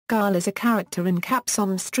Guile is a character in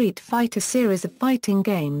Capcom's Street Fighter series of fighting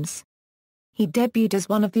games. He debuted as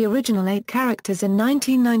one of the original 8 characters in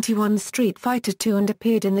 1991's Street Fighter II and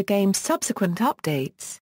appeared in the game's subsequent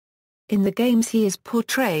updates. In the games he is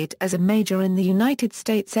portrayed as a major in the United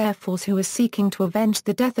States Air Force who is seeking to avenge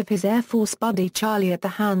the death of his Air Force buddy Charlie at the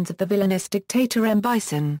hands of the villainous dictator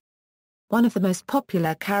Bison. One of the most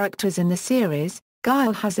popular characters in the series,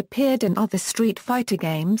 Guile has appeared in other Street Fighter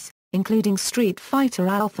games, including Street Fighter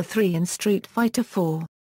Alpha 3 and Street Fighter 4.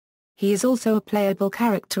 He is also a playable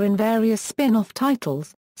character in various spin-off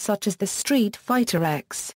titles, such as the Street Fighter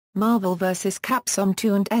X, Marvel vs. Capcom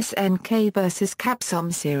 2 and SNK vs.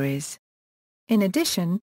 Capcom series. In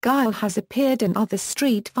addition, Guile has appeared in other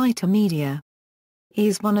Street Fighter media. He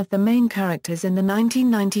is one of the main characters in the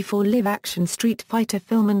 1994 live-action Street Fighter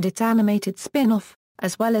film and its animated spin-off,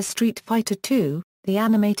 as well as Street Fighter II, the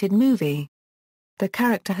animated movie. The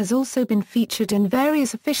character has also been featured in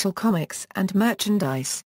various official comics and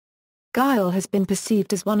merchandise. Guile has been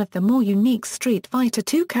perceived as one of the more unique Street Fighter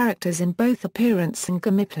II characters in both appearance and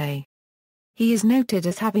gameplay. He is noted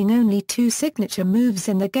as having only 2 signature moves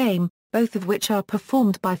in the game, both of which are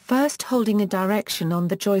performed by first holding a direction on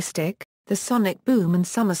the joystick, the Sonic Boom and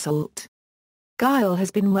Somersault. Guile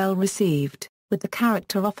has been well received, with the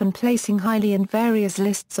character often placing highly in various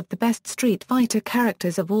lists of the best Street Fighter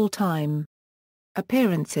characters of all time.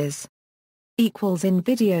 Appearances in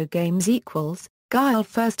video games. Guile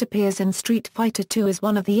first appears in Street Fighter II as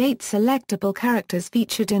one of the 8 selectable characters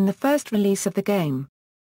featured in the first release of the game.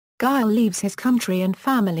 Guile leaves his country and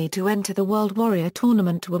family to enter the World Warrior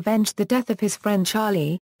tournament to avenge the death of his friend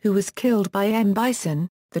Charlie, who was killed by Bison,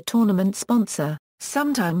 the tournament sponsor,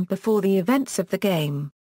 sometime before the events of the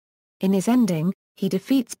game. In his ending, he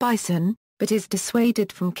defeats Bison, but is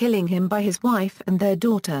dissuaded from killing him by his wife and their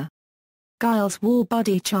daughter. Guile's war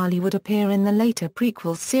buddy Charlie would appear in the later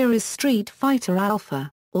prequel series Street Fighter Alpha,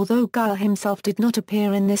 although Guile himself did not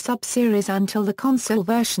appear in this sub-series until the console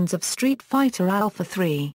versions of Street Fighter Alpha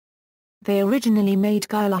 3. They originally made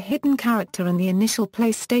Guile a hidden character in the initial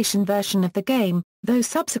PlayStation version of the game, though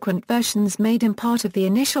subsequent versions made him part of the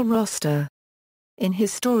initial roster. In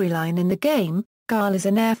his storyline in the game, Guile is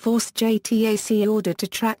an Air Force JTAC ordered to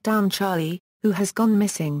track down Charlie, who has gone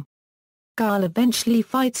missing. Guile eventually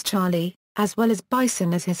fights Charlie, as well as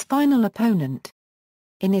Bison as his final opponent.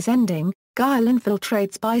 In his ending, Guile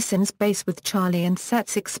infiltrates Bison's base with Charlie and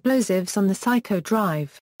sets explosives on the Psycho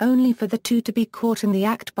Drive, only for the two to be caught in the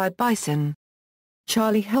act by Bison.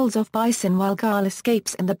 Charlie holds off Bison while Guile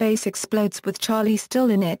escapes and the base explodes with Charlie still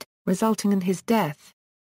in it, resulting in his death.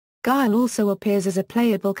 Guile also appears as a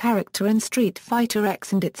playable character in Street Fighter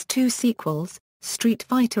X and its 2 sequels, Street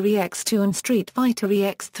Fighter EX2 and Street Fighter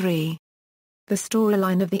EX3. The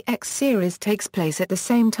storyline of the X series takes place at the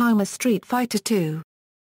same time as Street Fighter II.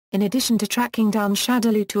 In addition to tracking down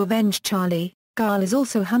Shadaloo to avenge Charlie, Guile is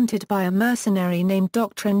also hunted by a mercenary named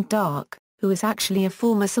Doctrine Dark, who is actually a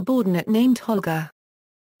former subordinate named Holger.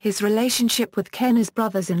 His relationship with Ken as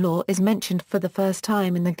brothers-in-law is mentioned for the first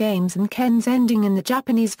time in the games and Ken's ending in the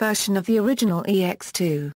Japanese version of the original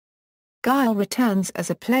EX2. Guile returns as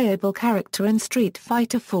a playable character in Street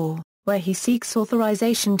Fighter IV, where he seeks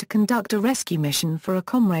authorization to conduct a rescue mission for a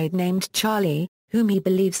comrade named Charlie, whom he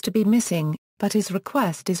believes to be missing, but his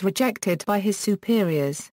request is rejected by his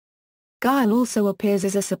superiors. Guile also appears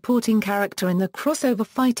as a supporting character in the crossover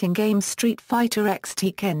fighting game Street Fighter X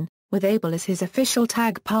Tekken, with Abel as his official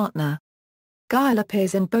tag partner. Guile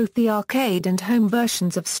appears in both the arcade and home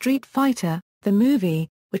versions of Street Fighter, the movie,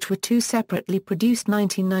 which were 2 separately produced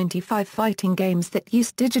 1995 fighting games that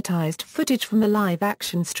used digitized footage from the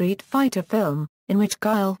live-action Street Fighter film, in which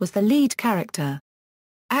Guile was the lead character.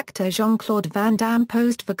 Actor Jean-Claude Van Damme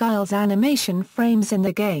posed for Guile's animation frames in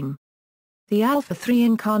the game. The Alpha 3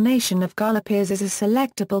 incarnation of Guile appears as a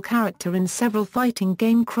selectable character in several fighting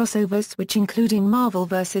game crossovers which including Marvel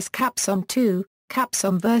vs. Capcom 2,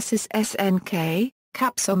 Capcom vs. SNK,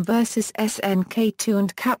 Capcom vs. SNK 2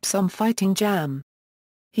 and Capcom Fighting Jam.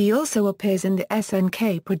 He also appears in the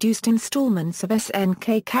SNK-produced installments of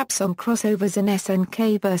SNK Capcom crossovers in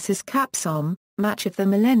SNK vs. Capcom, Match of the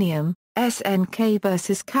Millennium, SNK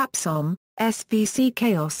vs. Capcom, SVC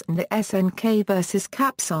Chaos and the SNK vs.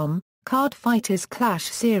 Capcom, Card Fighters Clash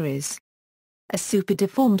series. A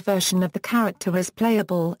super-deformed version of the character is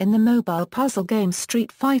playable in the mobile puzzle game Street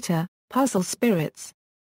Fighter, Puzzle Spirits.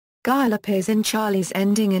 Guile appears in Charlie's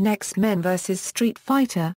ending in X-Men vs. Street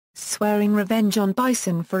Fighter, swearing revenge on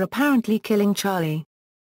Bison for apparently killing Charlie.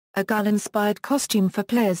 A Guile-inspired costume for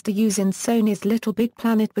players to use in Sony's Little Big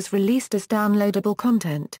Planet was released as downloadable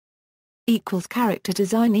content. Character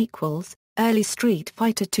design. Early Street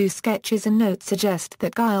Fighter II sketches and notes suggest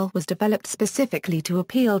that Guile was developed specifically to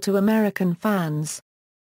appeal to American fans.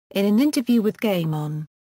 In an interview with Game On,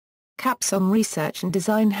 Capcom research and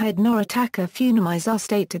design head Noritaka Funamiya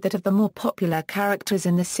stated that of the more popular characters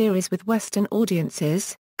in the series with Western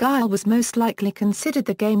audiences, Guile was most likely considered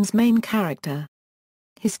the game's main character.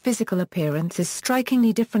 His physical appearance is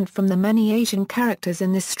strikingly different from the many Asian characters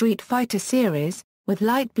in the Street Fighter series, with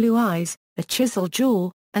light blue eyes, a chiseled jaw,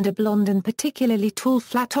 and a blonde and particularly tall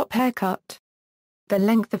flat-top haircut. The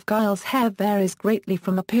length of Guile's hair varies greatly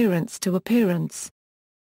from appearance to appearance.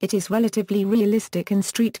 It is relatively realistic in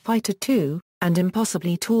Street Fighter II, and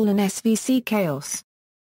impossibly tall in SVC Chaos.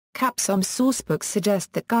 Capcom's sourcebooks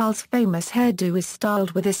suggest that Guile's famous hairdo is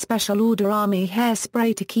styled with a special order army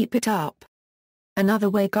hairspray to keep it up. Another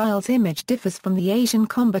way Guile's image differs from the Asian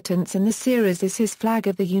combatants in the series is his flag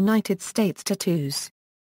of the United States tattoos.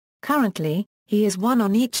 Currently, he has one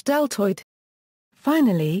on each deltoid.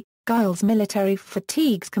 Finally, Guile's military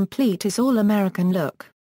fatigues complete his all-American look.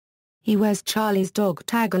 He wears Charlie's dog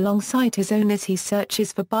tag alongside his own as he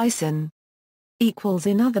searches for Bison.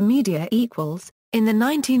 In other media. In the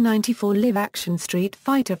 1994 live-action Street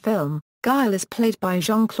Fighter film, Guile is played by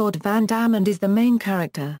Jean-Claude Van Damme and is the main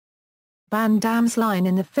character. Van Damme's line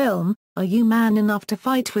in the film, "Are you man enough to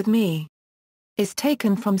fight with me?" is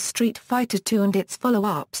taken from Street Fighter II and its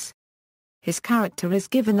follow-ups. His character is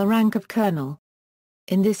given the rank of colonel.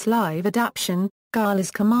 In this live adaptation, Guile is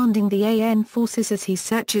commanding the AN forces as he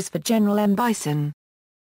searches for General M. Bison.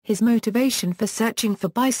 His motivation for searching for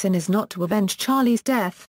Bison is not to avenge Charlie's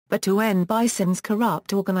death, but to end Bison's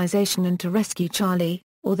corrupt organization and to rescue Charlie,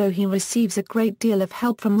 although he receives a great deal of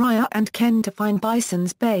help from Ryu and Ken to find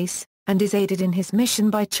Bison's base, and is aided in his mission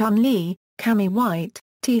by Chun-Li, Cammy White,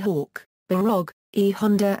 T-Hawk, Barog, E.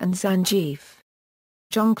 Honda and Zangief.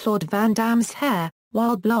 Jean-Claude Van Damme's hair,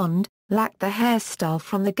 while blonde, lacked the hairstyle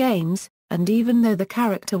from the games, and even though the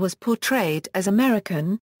character was portrayed as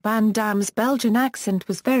American, Van Damme's Belgian accent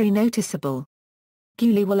was very noticeable.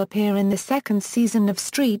 Guile will appear in the second season of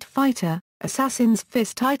Street Fighter, Assassin's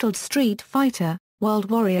Fist titled Street Fighter, World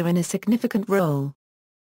Warrior in a significant role.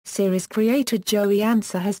 Series creator Joey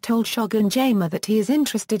Anser has told Shogun Jama that he is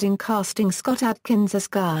interested in casting Scott Adkins as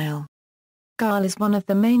Guile. Guile is one of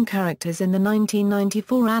the main characters in the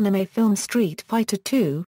 1994 anime film Street Fighter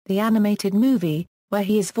II, the animated movie, where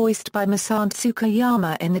he is voiced by Masato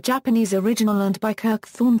Tsukayama in the Japanese original and by Kirk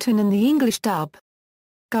Thornton in the English dub.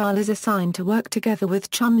 Guile is assigned to work together with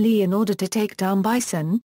Chun-Li in order to take down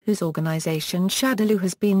Bison, whose organization Shadaloo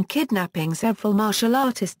has been kidnapping several martial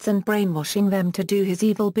artists and brainwashing them to do his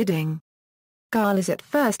evil bidding. Guile is at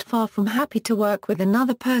first far from happy to work with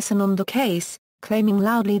another person on the case, claiming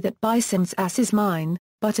loudly that Bison's ass is mine,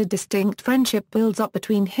 but a distinct friendship builds up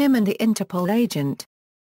between him and the Interpol agent.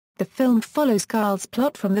 The film follows Guile's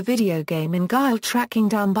plot from the video game in Guile tracking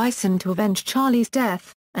down Bison to avenge Charlie's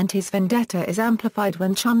death, and his vendetta is amplified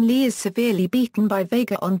when Chun-Li is severely beaten by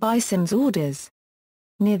Vega on Bison's orders.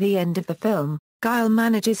 Near the end of the film, Guile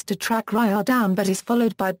manages to track Ryu down but is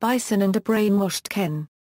followed by Bison and a brainwashed Ken.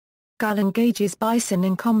 Guile engages Bison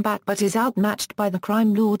in combat but is outmatched by the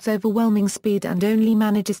crime lord's overwhelming speed and only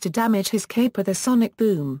manages to damage his cape with a sonic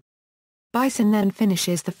boom. Bison then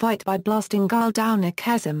finishes the fight by blasting Guile down a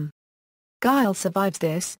chasm. Guile survives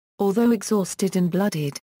this, although exhausted and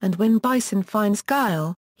bloodied, and when Bison finds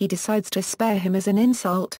Guile, he decides to spare him as an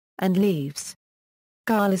insult, and leaves.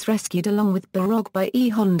 Guile is rescued along with Barog by E.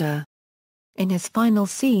 Honda. In his final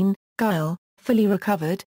scene, Guile, fully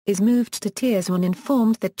recovered, is moved to tears when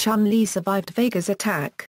informed that Chun-Li survived Vega's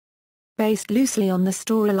attack. Based loosely on the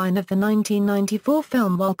storyline of the 1994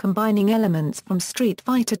 film while combining elements from Street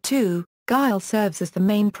Fighter II, Guile serves as the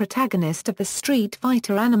main protagonist of the Street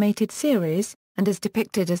Fighter animated series, and is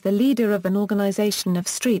depicted as the leader of an organization of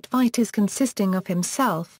Street Fighters consisting of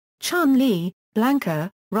himself, Chun-Li, Blanka,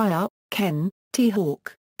 Ryu, Ken,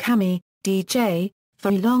 T-Hawk, Cammy, DJ,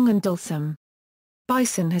 Furlong and Dulcim.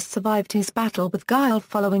 Bison has survived his battle with Guile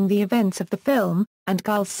following the events of the film, and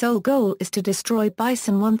Guile's sole goal is to destroy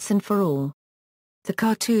Bison once and for all. The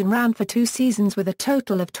cartoon ran for 2 seasons with a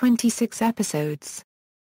total of 26 episodes.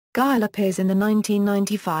 Guile appears in the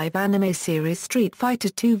 1995 anime series Street Fighter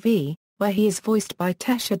II-V, where he is voiced by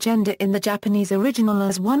Tesha Gender in the Japanese original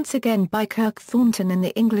as once again by Kirk Thornton in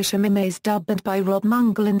the English anime's dub and by Rob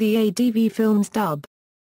Mungle in the ADV film's dub.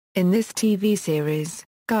 In this TV series,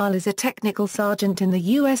 Guile is a technical sergeant in the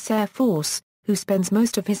U.S. Air Force, who spends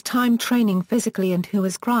most of his time training physically and who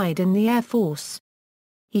has cried in the Air Force.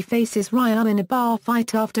 He faces Ryu in a bar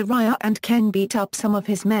fight after Ryu and Ken beat up some of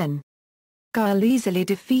his men. Guile easily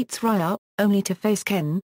defeats Ryu, only to face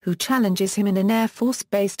Ken, who challenges him in an Air Force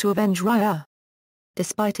base to avenge Raya.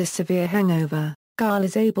 Despite a severe hangover, Guile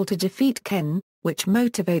is able to defeat Ken, which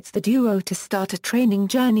motivates the duo to start a training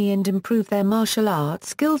journey and improve their martial arts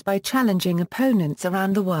skills by challenging opponents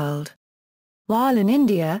around the world. While in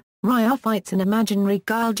India, Raya fights an imaginary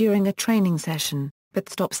Guile during a training session, but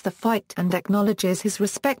stops the fight and acknowledges his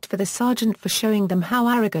respect for the sergeant for showing them how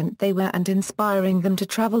arrogant they were and inspiring them to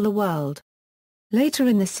travel the world. Later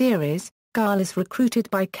in the series, Guile is recruited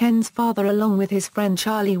by Ken's father along with his friend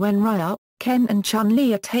Charlie when Raya, Ken and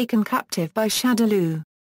Chun-Li are taken captive by Shadaloo.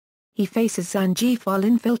 He faces Zangief while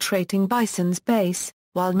infiltrating Bison's base,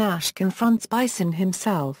 while Nash confronts Bison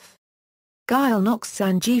himself. Guile knocks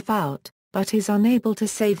Zangief out, but is unable to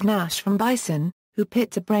save Nash from Bison, who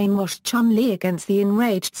pits a brainwashed Chun-Li against the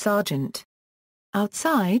enraged sergeant.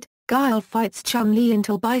 Outside, Guile fights Chun-Li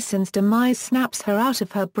until Bison's demise snaps her out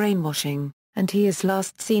of her brainwashing, and he is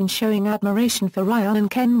last seen showing admiration for Raya and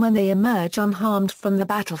Ken when they emerge unharmed from the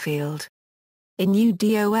battlefield. In New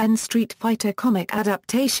Don Street Fighter comic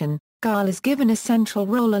adaptation, Guile is given a central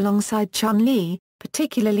role alongside Chun-Li,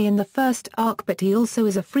 particularly in the first arc, but he also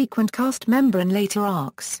is a frequent cast member in later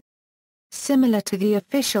arcs. Similar to the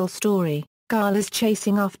official story, Guile is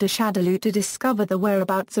chasing after Shadaloo to discover the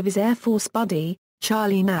whereabouts of his Air Force buddy,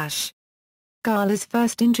 Charlie Nash. Guile is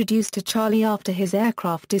first introduced to Charlie after his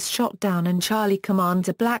aircraft is shot down and Charlie commands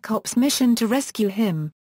a Black Ops mission to rescue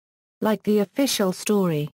him. Like the official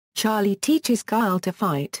story, Charlie teaches Guile to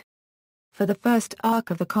fight. For the first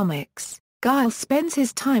arc of the comics, Guile spends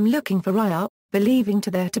his time looking for Raya, believing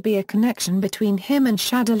there to be a connection between him and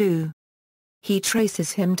Shadaloo. He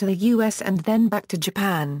traces him to the US and then back to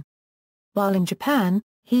Japan. While in Japan,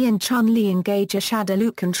 he and Chun-Li engage a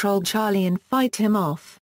Shadaloo-controlled Charlie and fight him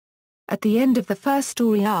off. At the end of the first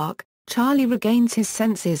story arc, Charlie regains his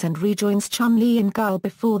senses and rejoins Chun-Li and Guile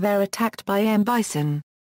before they're attacked by Bison.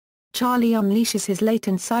 Charlie unleashes his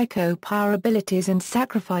latent psycho power abilities and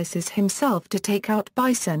sacrifices himself to take out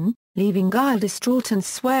Bison, leaving Guile distraught and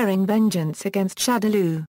swearing vengeance against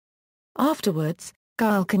Shadaloo. Afterwards,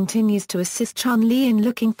 Guile continues to assist Chun-Li in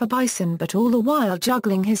looking for Bison, but all the while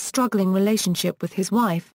juggling his struggling relationship with his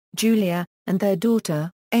wife, Julia, and their daughter,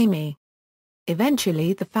 Amy.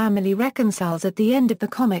 Eventually the family reconciles at the end of the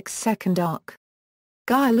comic's second arc.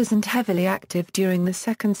 Guile isn't heavily active during the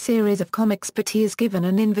second series of comics, but he is given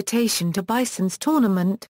an invitation to Bison's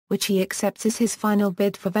tournament, which he accepts as his final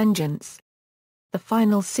bid for vengeance. The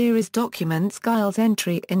final series documents Guile's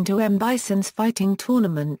entry into Bison's fighting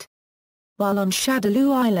tournament. While on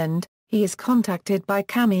Shadaloo Island, he is contacted by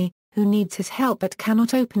Cammy, who needs his help but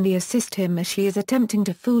cannot openly assist him as she is attempting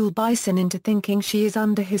to fool Bison into thinking she is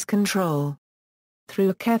under his control. Through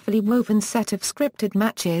a carefully woven set of scripted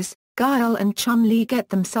matches, Guile and Chun-Li get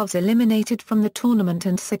themselves eliminated from the tournament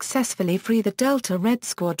and successfully free the Delta Red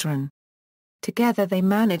Squadron. Together they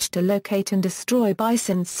manage to locate and destroy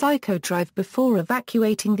Bison's psycho drive before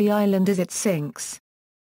evacuating the island as it sinks.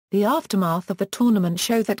 The aftermath of the tournament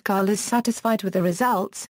show that Guile is satisfied with the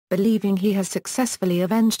results, believing he has successfully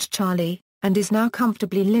avenged Charlie, and is now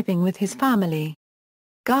comfortably living with his family.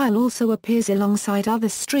 Guile also appears alongside other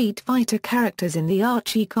Street Fighter characters in the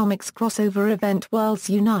Archie Comics crossover event Worlds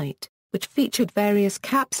Unite, which featured various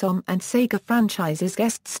Capcom and Sega franchises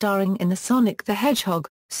guest starring in the Sonic the Hedgehog,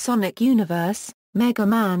 Sonic Universe, Mega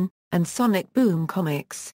Man, and Sonic Boom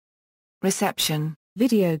comics. Reception.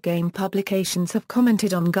 Video game publications have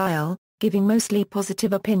commented on Guile, giving mostly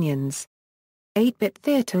positive opinions. 8-bit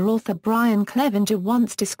theater author Brian Clevenger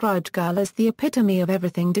once described Guile as the epitome of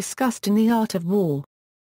everything discussed in the art of war.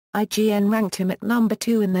 IGN ranked him at number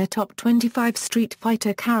 2 in their top 25 Street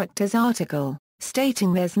Fighter characters article,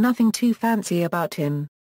 stating there's nothing too fancy about him.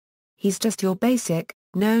 He's just your basic,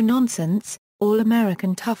 no-nonsense,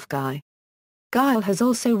 all-American tough guy. Guile has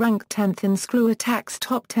also ranked 10th in Screw Attack's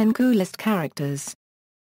top 10 coolest characters.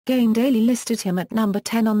 Game Daily listed him at number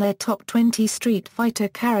 10 on their top 20 Street Fighter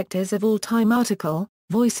characters of all time article,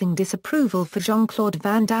 voicing disapproval for Jean-Claude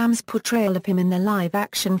Van Damme's portrayal of him in the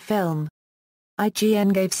live-action film.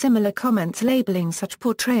 IGN gave similar comments labeling such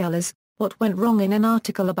portrayal as, "what went wrong" in an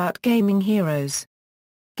article about gaming heroes.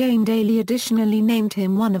 Game Daily additionally named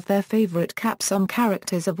him one of their favorite Capcom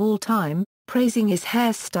characters of all time, praising his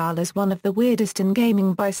hairstyle as one of the weirdest in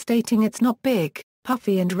gaming by stating it's not big,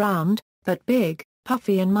 puffy and round, but big,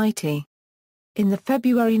 puffy and mighty. In the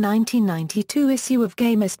February 1992 issue of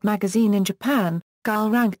Gamist magazine in Japan, Guile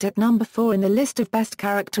ranked at number 4 in the list of best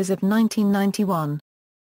characters of 1991.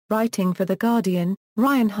 Writing for The Guardian,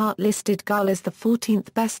 Ryan Hart listed Guile as the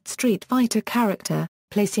 14th best Street Fighter character,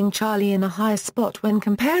 placing Charlie in a higher spot when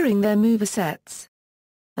comparing their movesets.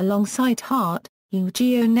 Alongside Hart,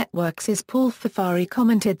 UGO Networks' Paul Fafari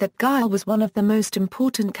commented that Guile was one of the most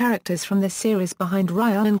important characters from the series behind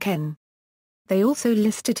Ryu and Ken. They also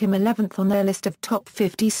listed him 11th on their list of top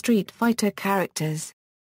 50 Street Fighter characters.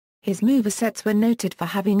 His movesets were noted for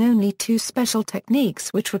having only 2 special techniques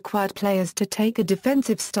which required players to take a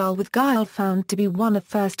defensive style, with Guile found to be one of the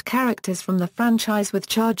first characters from the franchise with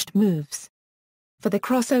charged moves. For the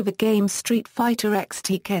crossover game Street Fighter X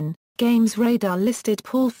Tekken, Games Radar listed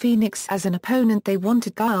Paul Phoenix as an opponent they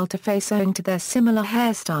wanted Guile to face owing to their similar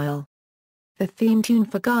hairstyle. The theme tune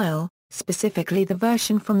for Guile, specifically the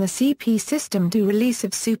version from the CP System 2 release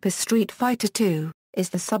of Super Street Fighter II, is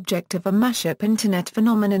the subject of a mashup internet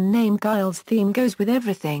phenomenon named Guile's Theme Goes With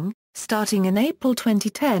Everything, starting in April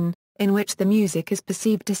 2010, in which the music is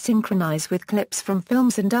perceived to synchronize with clips from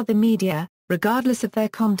films and other media, regardless of their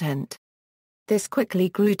content. This quickly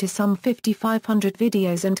grew to some 5,500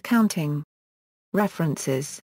 videos and counting. References